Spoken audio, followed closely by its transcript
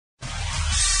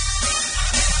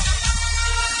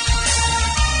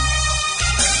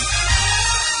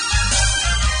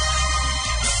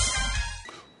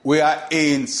We are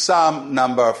in Psalm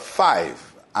number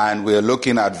 5, and we're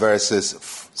looking at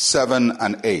verses 7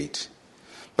 and 8.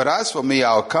 But as for me,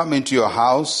 I'll come into your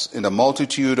house in the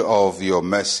multitude of your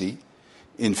mercy.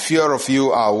 In fear of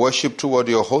you, I'll worship toward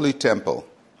your holy temple.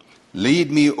 Lead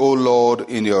me, O Lord,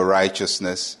 in your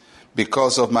righteousness.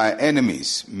 Because of my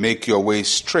enemies, make your way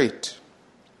straight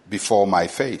before my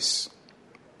face.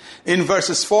 In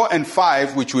verses 4 and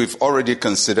 5, which we've already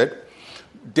considered,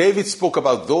 David spoke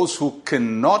about those who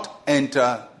cannot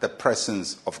enter the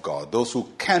presence of God, those who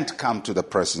can't come to the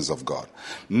presence of God.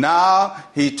 Now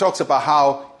he talks about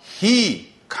how he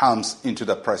comes into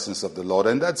the presence of the Lord,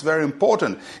 and that's very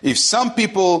important. If some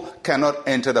people cannot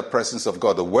enter the presence of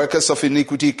God, the workers of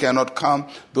iniquity cannot come,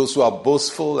 those who are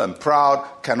boastful and proud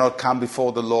cannot come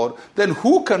before the Lord, then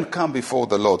who can come before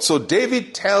the Lord? So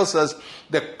David tells us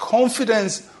the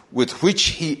confidence with which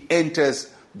he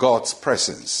enters God's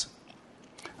presence.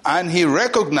 And he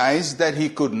recognized that he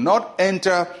could not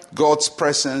enter God's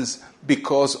presence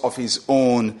because of his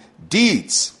own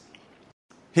deeds.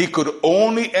 He could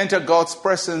only enter God's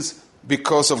presence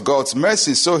because of God's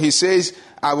mercy. So he says,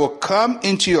 I will come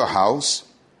into your house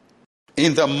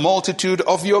in the multitude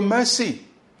of your mercy.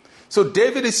 So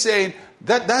David is saying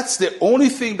that's the only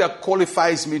thing that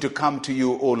qualifies me to come to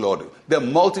you, O Lord, the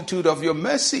multitude of your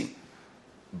mercy.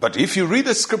 But if you read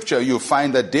the scripture, you'll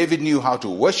find that David knew how to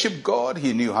worship God.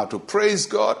 He knew how to praise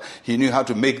God. He knew how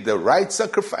to make the right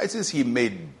sacrifices. He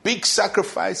made big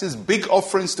sacrifices, big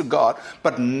offerings to God.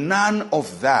 But none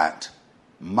of that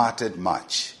mattered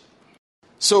much.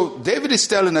 So David is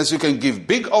telling us you can give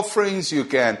big offerings, you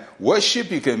can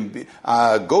worship, you can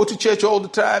go to church all the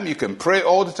time, you can pray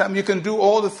all the time, you can do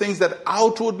all the things that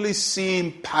outwardly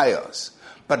seem pious.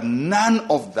 But none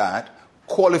of that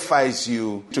qualifies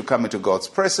you to come into God's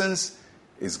presence.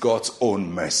 Is God's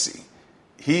own mercy.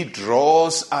 He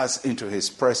draws us into his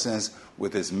presence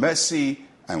with his mercy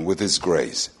and with his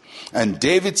grace. And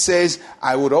David says,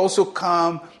 I would also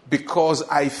come because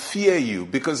I fear you,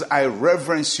 because I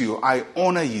reverence you, I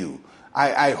honor you,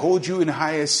 I hold you in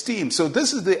high esteem. So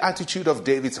this is the attitude of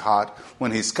David's heart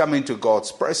when he's coming to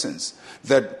God's presence.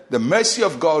 That the mercy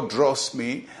of God draws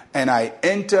me, and I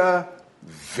enter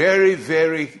very,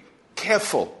 very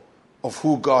careful of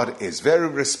who God is, very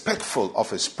respectful of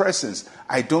his presence.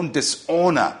 I don't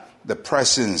dishonor the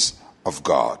presence of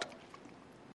God.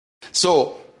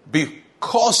 So,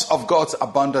 because of God's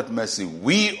abundant mercy,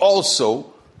 we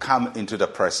also come into the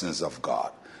presence of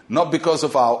God. Not because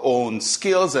of our own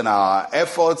skills and our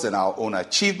efforts and our own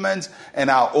achievements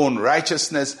and our own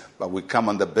righteousness, but we come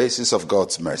on the basis of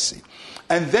God's mercy.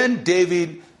 And then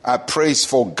David prays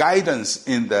for guidance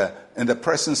in the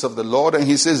presence of the Lord, and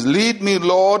he says, lead me,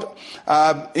 Lord,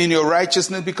 in your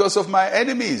righteousness because of my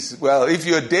enemies. Well, if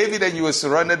you're David and you were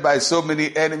surrounded by so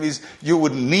many enemies, you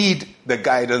would need the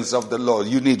guidance of the Lord.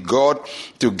 You need God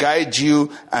to guide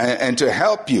you and to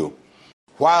help you.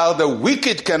 While the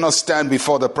wicked cannot stand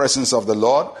before the presence of the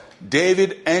Lord,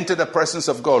 David entered the presence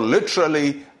of God,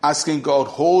 literally asking God,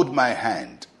 hold my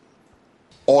hand,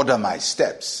 order my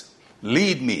steps.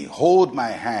 Lead me, hold my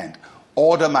hand,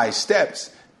 order my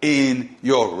steps in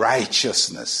your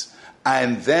righteousness.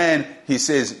 And then he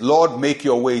says, Lord, make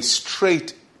your way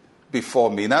straight before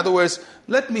me. In other words,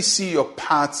 let me see your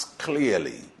paths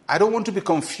clearly. I don't want to be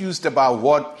confused about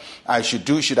what I should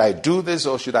do. Should I do this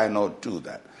or should I not do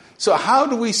that? So how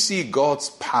do we see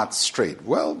God's path straight?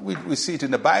 Well, we see it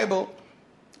in the Bible.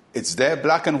 It's there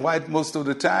black and white most of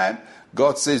the time.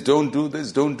 God says, don't do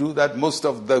this, don't do that. Most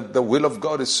of the will of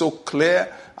God is so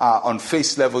clear. On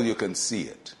face level, you can see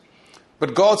it.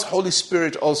 But God's Holy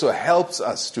Spirit also helps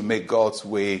us to make God's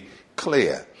way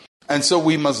clear. And so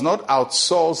we must not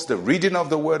outsource the reading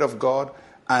of the Word of God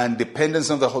and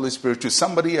dependence on the Holy Spirit to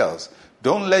somebody else.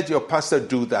 Don't let your pastor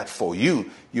do that for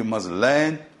you. You must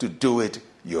learn to do it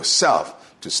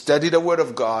yourself, to study the Word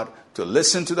of God, to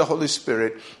listen to the Holy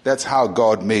Spirit. That's how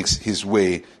God makes his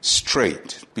way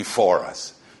straight before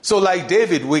us. So like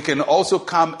David, we can also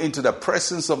come into the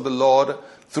presence of the Lord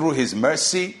through his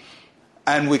mercy,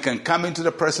 and we can come into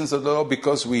the presence of the Lord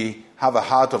because we have a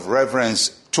heart of reverence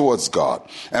towards God.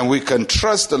 And we can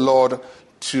trust the Lord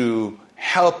to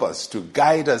help us, to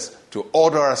guide us, to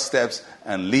order our steps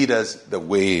and lead us the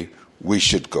way we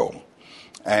should go.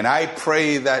 And I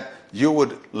pray that you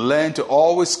would learn to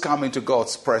always come into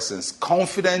God's presence,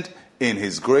 confident in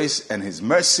his grace and his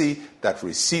mercy that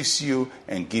receives you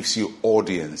and gives you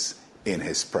audience in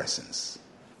his presence.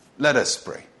 Let us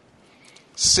pray.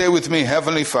 Say with me,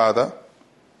 Heavenly Father,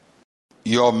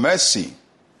 your mercy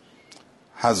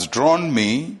has drawn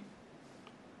me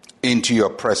into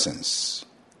your presence.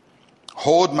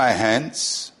 Hold my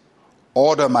hands,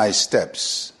 order my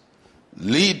steps,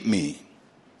 Lead me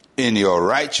in your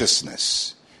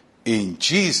righteousness. In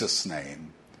Jesus'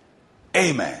 name,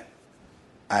 amen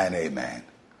and amen.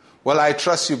 Well, I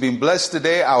trust you've been blessed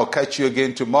today. I'll catch you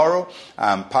again tomorrow.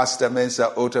 I'm Pastor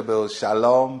Mensa Otabil.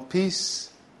 Shalom, peace,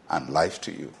 and life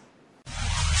to you.